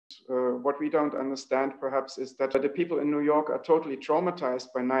what we don't understand perhaps is that the people in New York are totally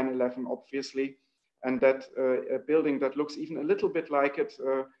traumatized by 9/11, obviously, and that a building that looks even a little bit like it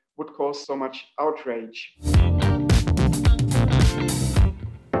would cause so much outrage.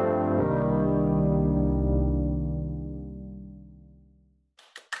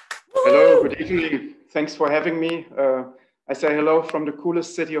 Hello, good evening. Thanks for having me. I say hello from the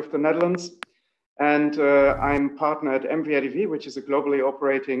coolest city of the Netherlands. And I'm partner at MVRDV, which is a globally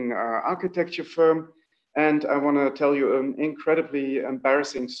operating architecture firm. And I want to tell you an incredibly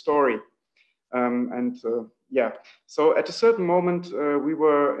embarrassing story. So at a certain moment, we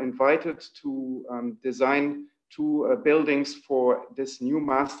were invited to design two buildings for this new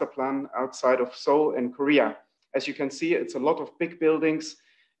master plan outside of Seoul in Korea. As you can see, it's a lot of big buildings.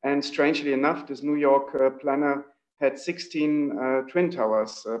 And strangely enough, this New York planner had 16 twin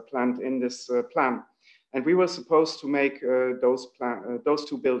towers planned in this plan. And we were supposed to make those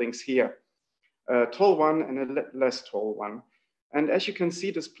two buildings here, a tall one and a less tall one. And as you can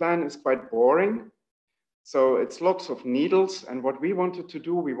see, this plan is quite boring. So it's lots of needles. And what we wanted to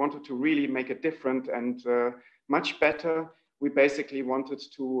do, we wanted to really make it different and much better. We basically wanted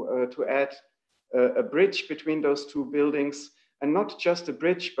to add a bridge between those two buildings, and not just a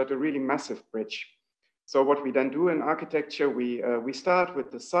bridge, but a really massive bridge. So what we then do in architecture, we start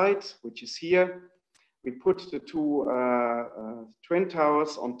with the site, which is here. We put the two twin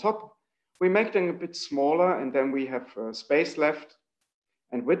towers on top. We make them a bit smaller, and then we have space left.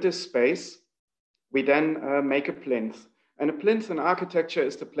 And with this space, we then make a plinth. And a plinth in architecture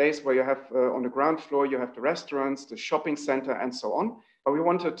is the place where you have, on the ground floor, you have the restaurants, the shopping center, and so on. But we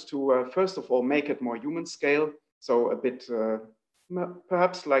wanted to, first of all, make it more human scale. So a bit,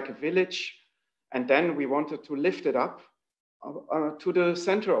 perhaps like a village. And then we wanted to lift it up to the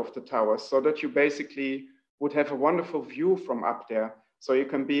center of the tower so that you basically would have a wonderful view from up there. So you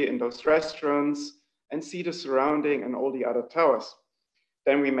can be in those restaurants and see the surrounding and all the other towers.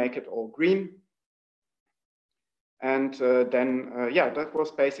 Then we make it all green. And that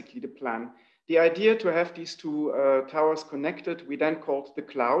was basically the plan. The idea to have these two towers connected, we then called the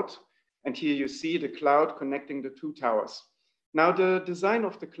cloud. And here you see the cloud connecting the two towers. Now the design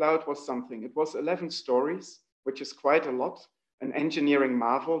of the cloud was something. It was 11 stories, which is quite a lot, an engineering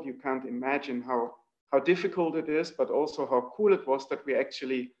marvel. You can't imagine how difficult it is, but also how cool it was that we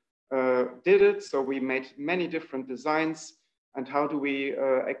actually did it. So we made many different designs, and how do we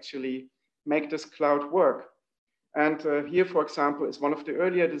actually make this cloud work? And here, for example, is one of the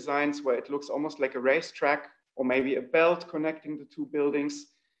earlier designs where it looks almost like a racetrack or maybe a belt connecting the two buildings.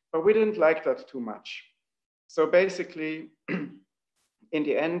 But we didn't like that too much. So basically, in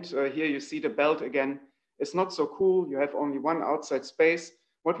the end, here you see the belt again. It's not so cool. You have only one outside space.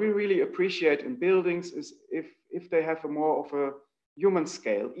 What we really appreciate in buildings is if they have a more of a human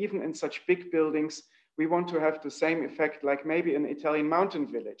scale. Even in such big buildings, we want to have the same effect like maybe an Italian mountain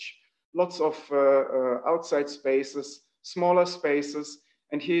village. Lots of outside spaces, smaller spaces.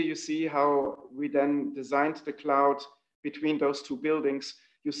 And here you see how we then designed the cloud between those two buildings.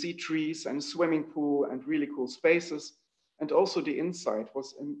 You see trees and a swimming pool and really cool spaces. And also the inside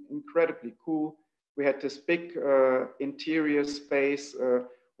was incredibly cool. We had this big interior space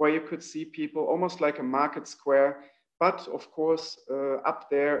where you could see people almost like a market square, but of course up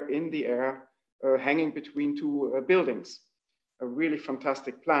there in the air, hanging between two buildings. A really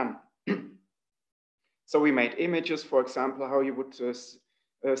fantastic plan. So we made images, for example, how you would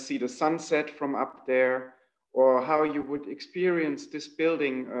see the sunset from up there, or how you would experience this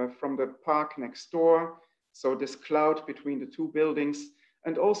building from the park next door. So this cloud between the two buildings.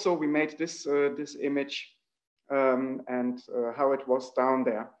 And also we made this image and how it was down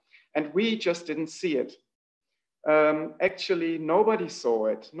there. And we just didn't see it. Actually, nobody saw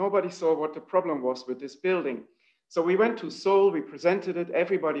it. Nobody saw what the problem was with this building. So we went to Seoul, we presented it,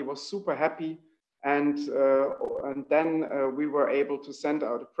 everybody was super happy. And then we were able to send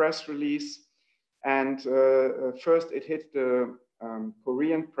out a press release. And first it hit the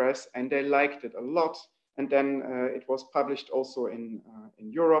Korean press and they liked it a lot. And then it was published also in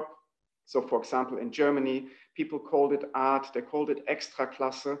Europe. So for example, in Germany, people called it art, they called it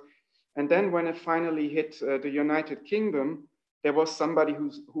Extraklasse. And then when it finally hit the United Kingdom, there was somebody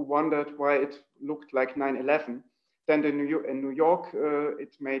who wondered why it looked like 9/11. Then in New York,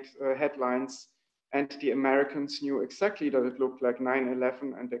 it made headlines. And the Americans knew exactly that it looked like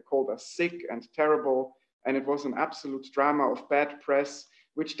 9/11, and they called us sick and terrible. And it was an absolute drama of bad press,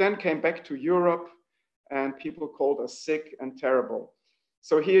 which then came back to Europe, and people called us sick and terrible.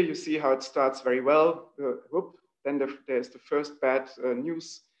 So here you see how it starts very well. Then there's the first bad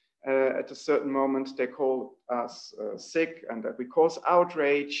news. At a certain moment, they call us sick and that we cause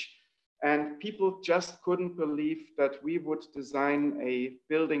outrage. And people just couldn't believe that we would design a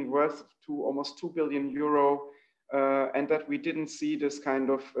building worth almost 2 billion euro and that we didn't see this kind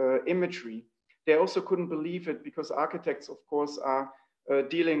of imagery. They also couldn't believe it because architects, of course, are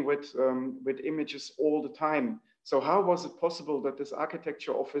dealing with images all the time. So how was it possible that this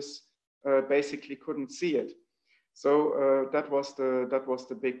architecture office basically couldn't see it? So that was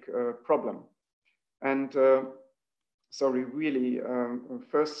the big problem. And so we really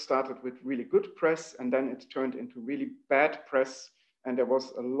first started with really good press, and then it turned into really bad press, and there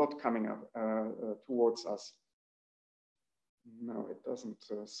was a lot coming up towards us. No, it doesn't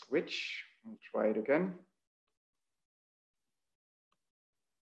switch. I'll try it again.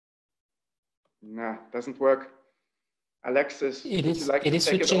 Nah, doesn't work. Alexis, it is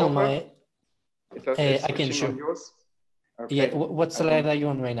switching on my. I can show. On yours? Okay. Yeah, what slide are you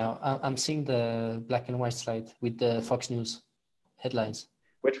on right now? I'm seeing the black and white slide with the Fox News headlines.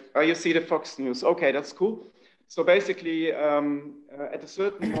 Which you see the Fox News? Okay, that's cool. So basically, at a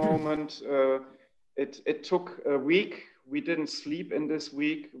certain moment, it took a week. We didn't sleep in this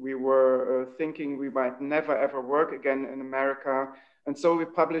week. We were thinking we might never ever work again in America, and so we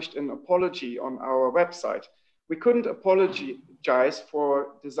published an apology on our website. We couldn't apologize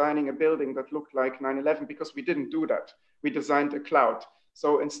for designing a building that looked like 9/11 because we didn't do that. We designed a cloud.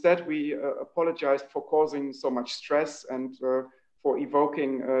 So instead, we apologized for causing so much stress and for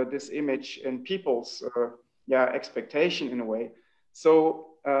evoking this image in people's expectation in a way. So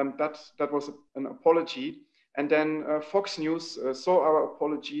that was an apology. And then Fox News saw our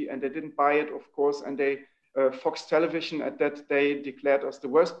apology and they didn't buy it, of course. And Fox Television at that day declared us the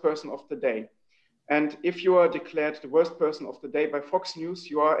worst person of the day. And if you are declared the worst person of the day by Fox News,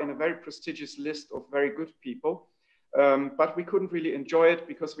 you are in a very prestigious list of very good people. But we couldn't really enjoy it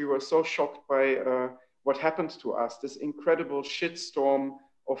because we were so shocked by what happened to us, this incredible shitstorm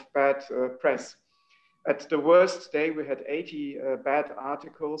of bad press. At the worst day, we had 80 bad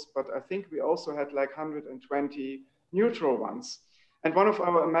articles, but I think we also had like 120 neutral ones. And one of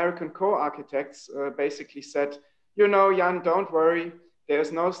our American co-architects basically said, you know, Jan, don't worry.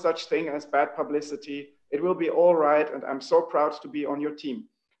 There's no such thing as bad publicity. It will be all right. And I'm so proud to be on your team.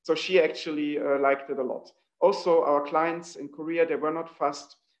 So she actually liked it a lot. Also, our clients in Korea, they were not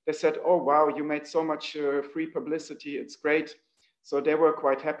fussed. They said, oh, wow, you made so much free publicity. It's great. So they were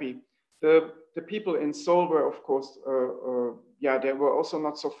quite happy. The people in Seoul were, of course, they were also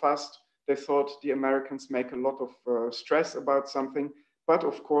not so fast. They thought the Americans make a lot of stress about something. But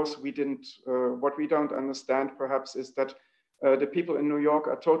of course, we didn't. What we don't understand, perhaps, is that the people in New York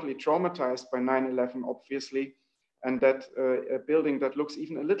are totally traumatized by 9/11, obviously, and that a building that looks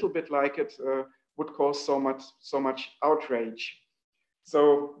even a little bit like it would cause so much outrage.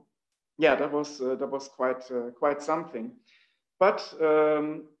 So, yeah, that was quite something. But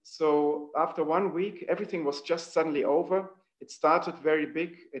so after 1 week, everything was just suddenly over. It started very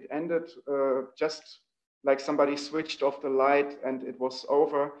big. It ended just like somebody switched off the light and it was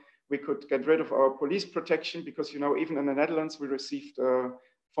over. We could get rid of our police protection because, you know, even in the Netherlands, we received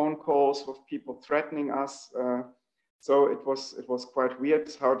phone calls of people threatening us. So it was quite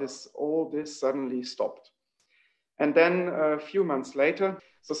weird how all this suddenly stopped. And then a few months later,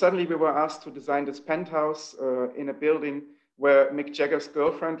 so suddenly we were asked to design this penthouse in a building where Mick Jagger's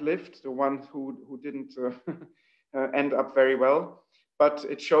girlfriend lived, the one who didn't end up very well. But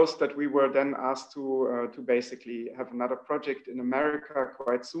it shows that we were then asked to basically have another project in America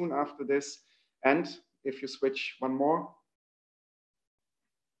quite soon after this. And if you switch one more,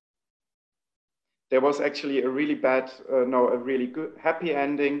 there was actually a really good happy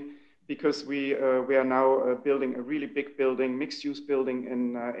ending because we are now building a really big building, mixed-use building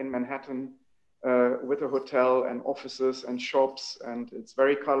in Manhattan with a hotel and offices and shops, and it's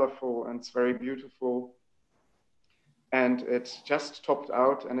very colorful and it's very beautiful. And it's just topped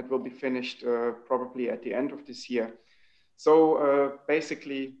out and it will be finished probably at the end of this year. So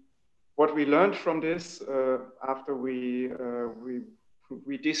basically what we learned from this after we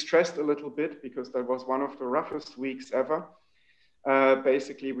de-stressed a little bit because that was one of the roughest weeks ever.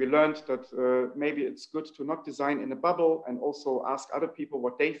 Basically, we learned that maybe it's good to not design in a bubble and also ask other people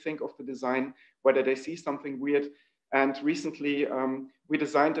what they think of the design, whether they see something weird. And recently, we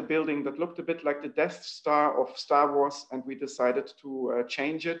designed a building that looked a bit like the Death Star of Star Wars, and we decided to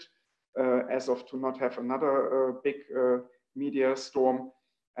change it as of to not have another big media storm.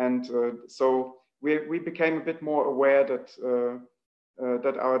 And so we became a bit more aware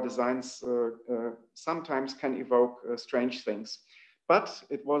that our designs sometimes can evoke strange things. But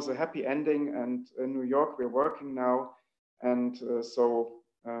it was a happy ending, and in New York we're working now. And so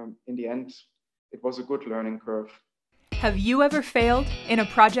in the end, it was a good learning curve. Have you ever failed in a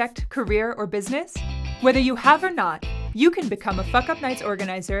project, career, or business? Whether you have or not, you can become a Fuckup Nights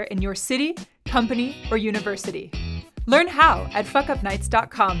organizer in your city, company, or university. Learn how at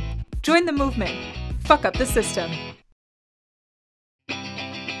fuckupnights.com. Join the movement. Fuck up the system.